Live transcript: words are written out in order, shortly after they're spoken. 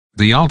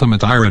The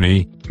ultimate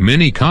irony,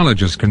 many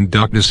colleges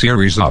conduct a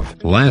series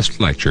of last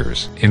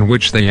lectures in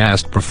which they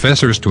ask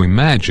professors to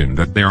imagine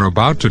that they are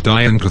about to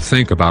die and to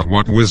think about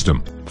what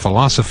wisdom,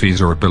 philosophies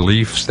or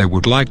beliefs they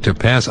would like to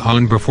pass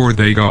on before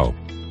they go.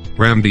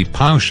 Randy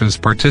Pausch's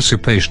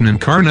participation in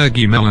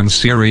Carnegie Mellon's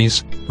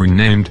series,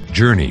 renamed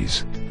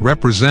Journeys,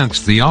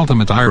 represents the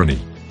ultimate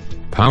irony.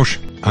 Pausch,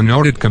 a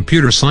noted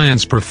computer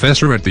science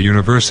professor at the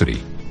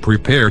university,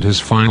 prepared his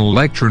final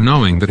lecture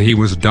knowing that he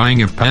was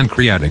dying of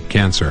pancreatic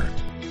cancer.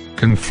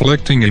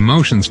 Conflicting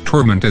emotions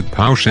tormented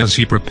Pausch as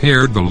he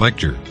prepared the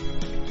lecture.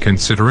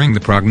 Considering the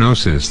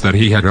prognosis that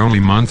he had only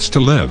months to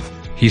live,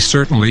 he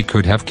certainly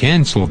could have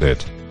cancelled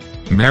it.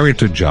 Married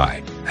to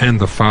Jai, and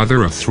the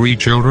father of 3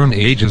 children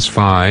ages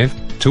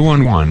 5, 2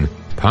 and 1,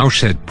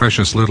 Pausch had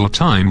precious little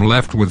time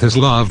left with his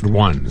loved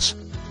ones.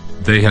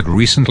 They had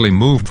recently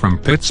moved from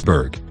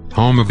Pittsburgh,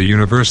 home of the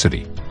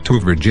university, to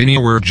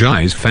Virginia where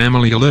Jai's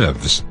family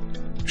lives.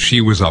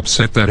 She was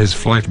upset that his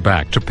flight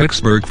back to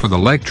Pittsburgh for the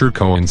lecture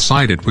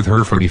coincided with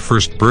her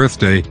 41st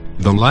birthday,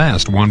 the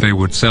last one they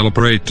would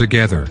celebrate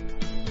together.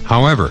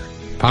 However,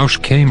 Pausch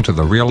came to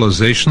the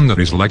realization that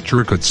his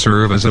lecture could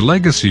serve as a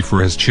legacy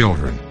for his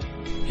children.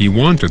 He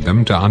wanted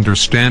them to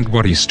understand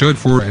what he stood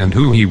for and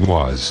who he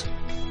was.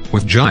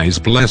 With Jai's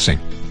blessing,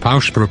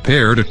 Pausch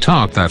prepared a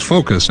talk that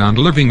focused on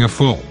living a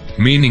full,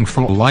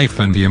 meaningful life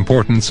and the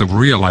importance of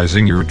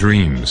realizing your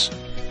dreams.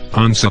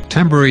 On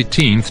September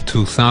 18,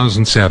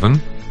 2007,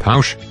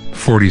 Pausch,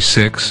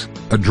 46,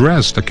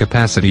 addressed a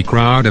capacity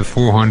crowd of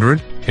 400,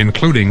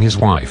 including his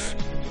wife.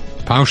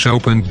 Pausch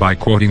opened by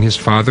quoting his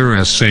father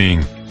as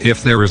saying,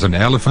 "If there is an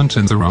elephant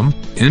in the room,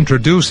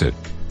 introduce it."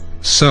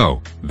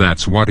 So,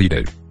 that's what he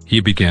did.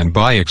 He began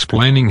by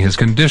explaining his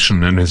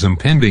condition and his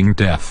impending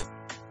death.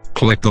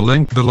 Click the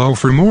link below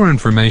for more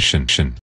information.